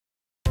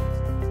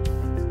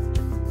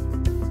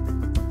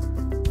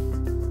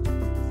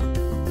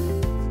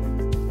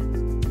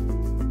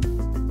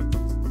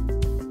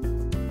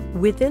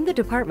Within the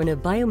Department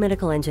of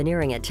Biomedical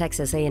Engineering at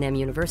Texas A&M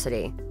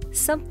University,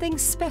 something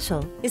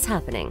special is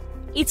happening.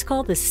 It's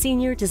called the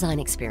Senior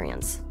Design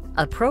Experience,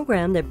 a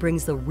program that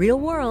brings the real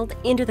world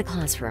into the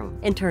classroom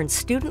and turns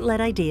student-led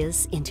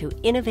ideas into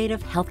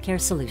innovative healthcare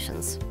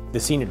solutions.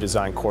 The senior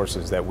design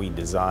courses that we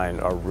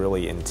design are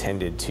really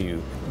intended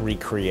to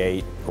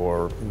recreate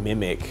or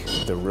mimic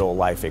the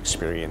real-life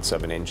experience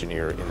of an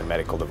engineer in the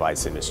medical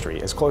device industry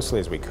as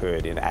closely as we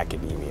could in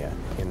academia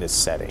in this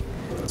setting.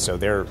 And so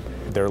they're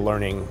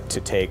learning to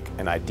take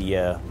an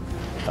idea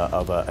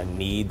of a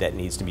need that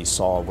needs to be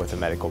solved with a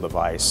medical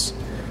device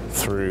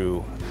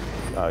through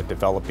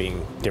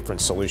developing different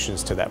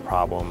solutions to that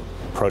problem,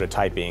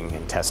 prototyping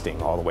and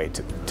testing all the way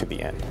to the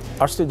end.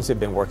 Our students have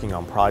been working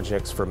on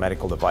projects for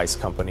medical device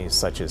companies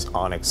such as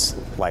Onyx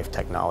Life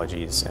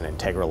Technologies and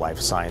Integra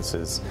Life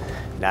Sciences,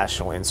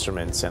 National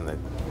Instruments, and the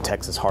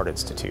Texas Heart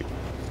Institute,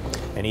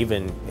 and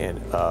even in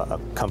a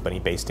company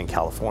based in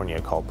California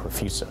called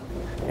Profusa.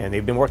 And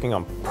they've been working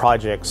on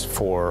projects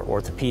for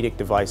orthopedic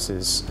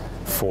devices,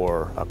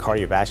 for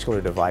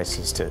cardiovascular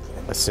devices to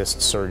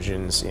assist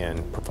surgeons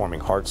in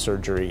performing heart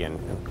surgery and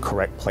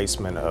correct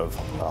placement of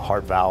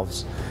heart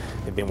valves.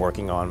 They've been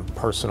working on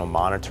personal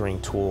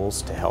monitoring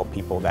tools to help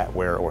people that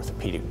wear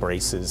orthopedic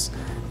braces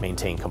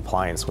maintain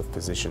compliance with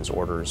physicians'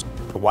 orders,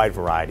 a wide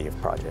variety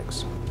of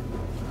projects.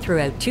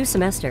 Throughout 2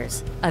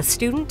 semesters, a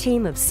student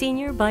team of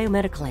senior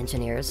biomedical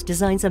engineers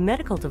designs a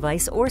medical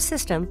device or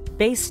system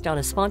based on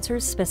a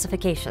sponsor's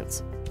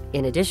specifications.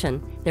 In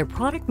addition, their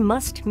product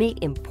must meet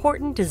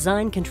important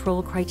design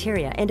control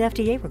criteria and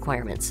FDA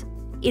requirements.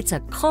 It's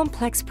a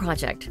complex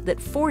project that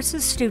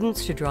forces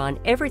students to draw on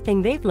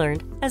everything they've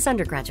learned as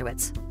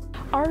undergraduates.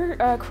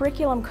 Our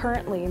curriculum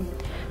currently,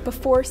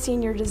 before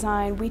senior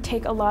design, we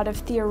take a lot of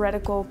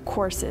theoretical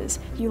courses.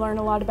 You learn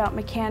a lot about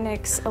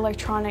mechanics,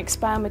 electronics,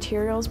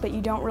 biomaterials, but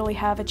you don't really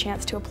have a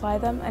chance to apply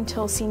them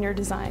until senior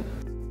design.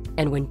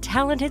 And when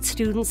talented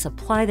students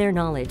apply their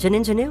knowledge and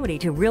ingenuity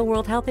to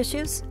real-world health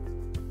issues,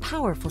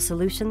 powerful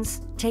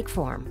solutions take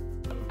form.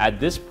 At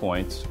this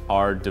point,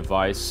 our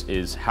device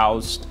is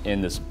housed in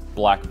this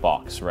black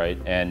box, right?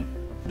 And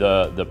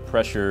the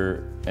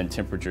pressure and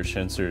temperature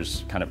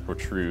sensors kind of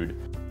protrude.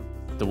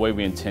 The way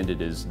we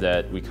intended is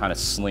that we kind of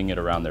sling it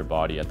around their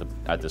body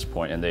at this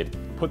point, and they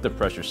put the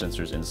pressure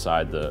sensors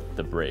inside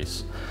the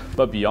brace.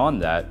 But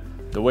beyond that,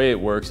 the way it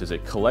works is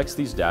it collects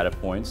these data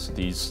points,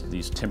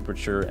 these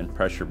temperature and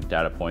pressure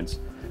data points,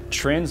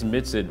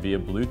 transmits it via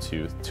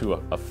Bluetooth to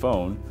a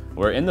phone,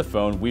 where in the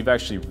phone we've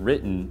actually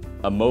written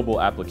a mobile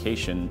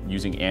application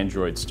using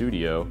Android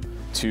Studio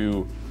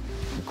to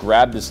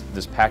grab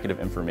this packet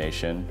of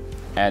information,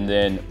 and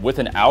then with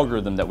an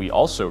algorithm that we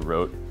also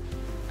wrote,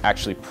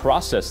 actually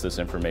process this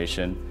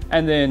information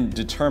and then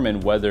determine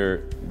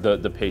whether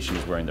the patient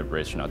is wearing their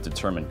brace or not,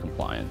 determine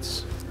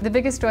compliance. The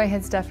biggest joy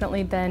has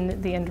definitely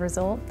been the end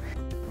result.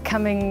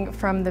 Coming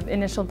from the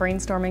initial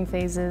brainstorming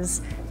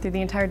phases through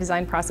the entire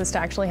design process to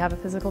actually have a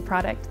physical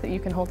product that you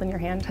can hold in your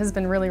hand has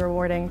been really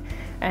rewarding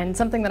and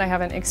something that I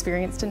haven't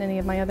experienced in any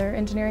of my other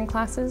engineering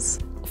classes.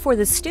 For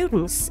the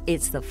students,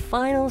 it's the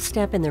final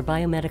step in their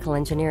biomedical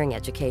engineering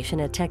education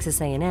at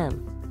Texas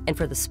A&M. And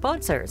for the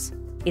sponsors,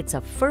 it's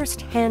a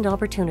first-hand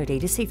opportunity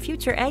to see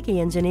future Aggie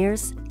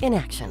engineers in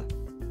action.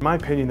 In my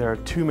opinion, there are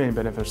 2 main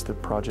benefits to the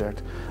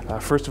project.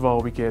 First of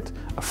all, we get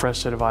a fresh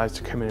set of eyes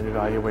to come in and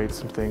evaluate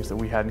some things that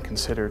we hadn't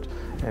considered,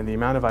 and the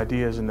amount of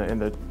ideas and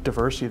the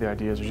diversity of the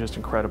ideas are just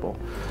incredible.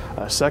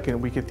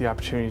 Second, we get the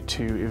opportunity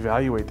to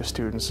evaluate the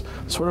students,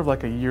 sort of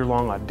like a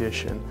year-long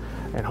audition,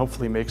 and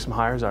hopefully make some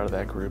hires out of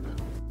that group.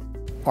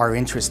 Our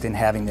interest in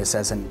having this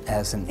as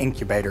an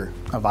incubator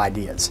of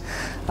ideas.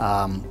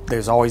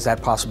 There's always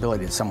that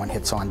possibility that someone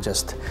hits on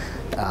just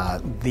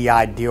the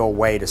ideal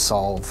way to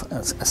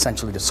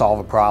essentially solve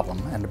a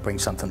problem and to bring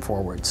something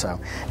forward. So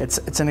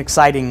it's an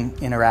exciting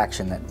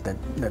interaction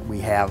that we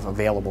have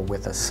available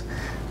with us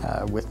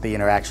with the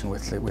interaction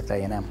with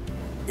A&M.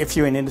 If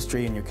you're in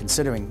industry and you're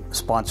considering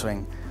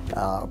sponsoring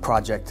a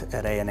project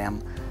at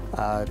A&M,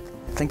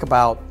 think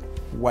about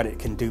what it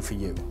can do for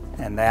you,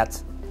 and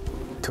that's,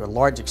 to a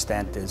large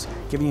extent, is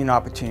giving you an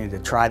opportunity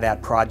to try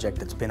that project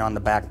that's been on the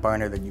back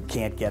burner that you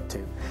can't get to,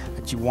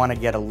 that you want to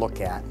get a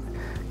look at,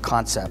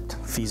 concept,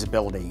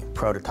 feasibility,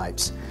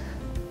 prototypes.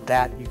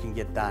 That you can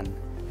get done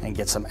and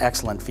get some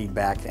excellent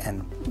feedback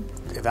and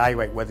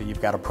evaluate whether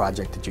you've got a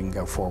project that you can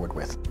go forward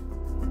with.